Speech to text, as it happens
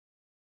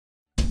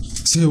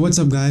So hey, what's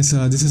up guys,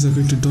 this is a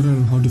quick tutorial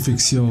on how to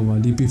fix your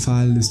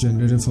DpFileList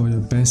generator for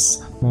your PES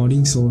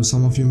modding. So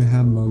some of you may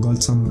have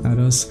got some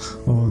errors,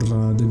 or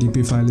the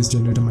DpFileList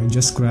generator might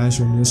just crash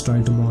when you just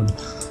try to mod.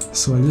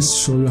 So I'll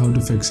just show you how to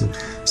fix it.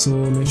 So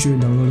make sure you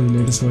download the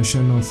latest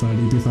version of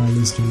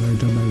DpFileList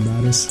Generator by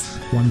Baris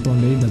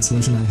 1.8. that's the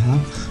version I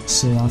have.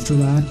 So after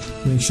that,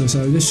 make sure,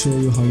 so I'll just show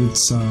you how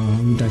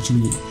it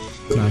actually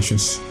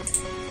crashes.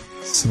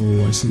 So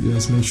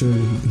just make sure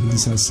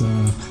this has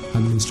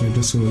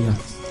administrator. So yeah,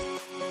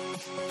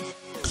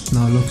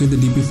 now locate the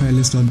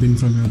DpFileList.bin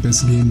from your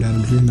PES game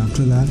directory, and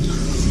after that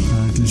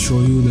it will show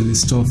you the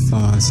list of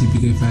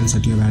CPK files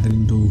that you have added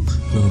into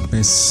your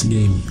PES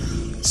game.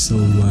 So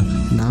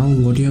now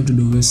what you have to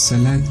do is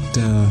select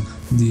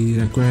the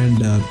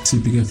required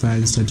CPK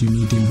files that you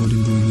need to import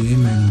into the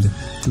game and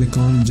click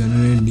on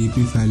generate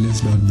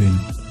DpFileList.bin,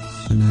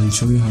 and I'll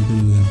show you how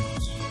to do that.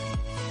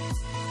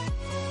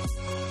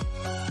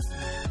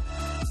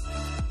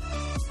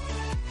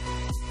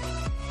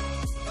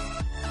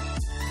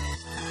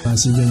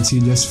 As you can see,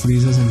 just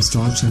freezes and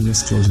stops and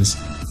just closes.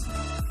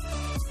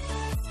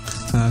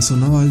 So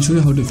now I'll show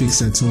you how to fix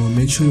that. So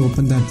make sure you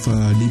open that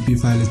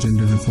DpFileList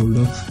Generator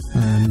folder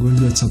and go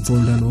into that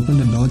subfolder and open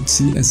the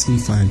 .csv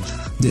file,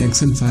 the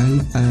Excel file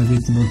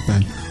with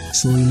Notepad.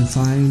 So you'll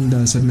find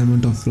a certain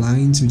amount of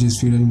lines which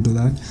is fed into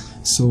that.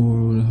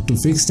 So to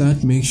fix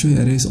that, make sure you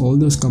erase all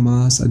those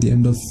commas at the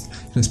end of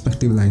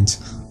respective lines.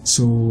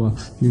 So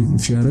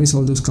if you erase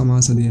all those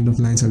commas at the end of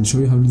lines, I'll show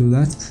you how to do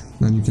that,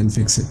 then you can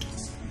fix it.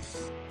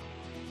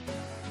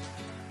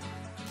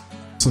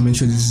 So make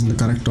sure this is in the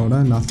correct order,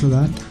 and after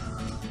that,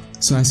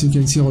 so as you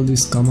can see, all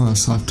these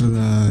commas after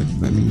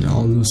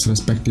all those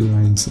respective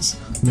lines,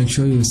 make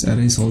sure you just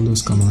erase all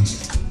those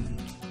commas.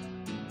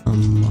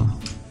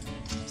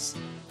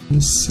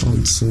 This,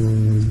 also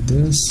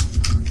this,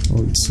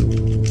 also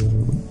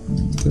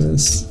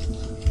this,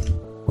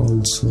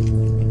 also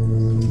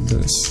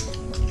this.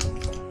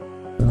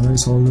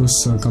 Erase all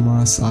those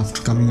commas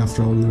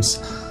after all those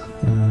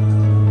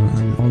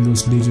and all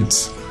those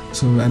digits.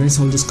 So erase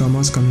all those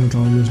commas coming out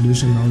all those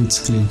digits, and now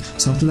it's clean.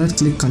 So after that,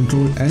 click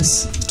Ctrl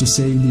S to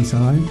save the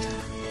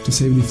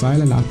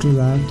file, and after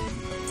that,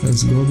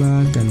 let's go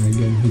back and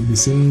again hit the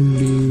same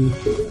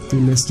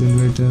DpFileList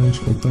generator,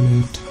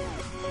 open it,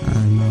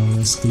 and now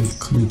let's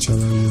click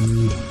whichever you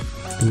need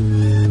to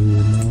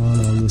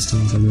mod all those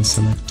things. I'll just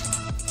select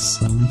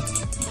some.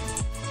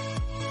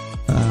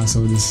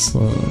 So this is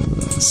for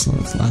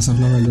as of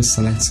now, I'll just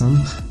select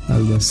some.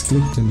 I'll just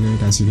click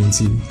generate. As you can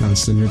see, now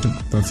it's generated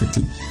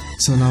perfectly.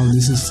 So now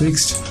this is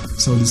fixed.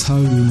 So this is how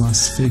you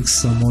must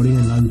fix modding,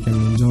 and now you can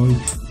enjoy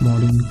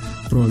modding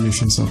Pro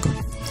Evolution Soccer.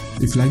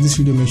 If you like this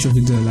video, make sure to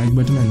hit the like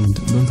button and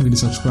don't forget to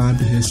subscribe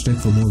to Tech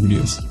for more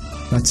videos.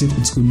 That's it.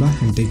 It's goodbye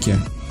and take care.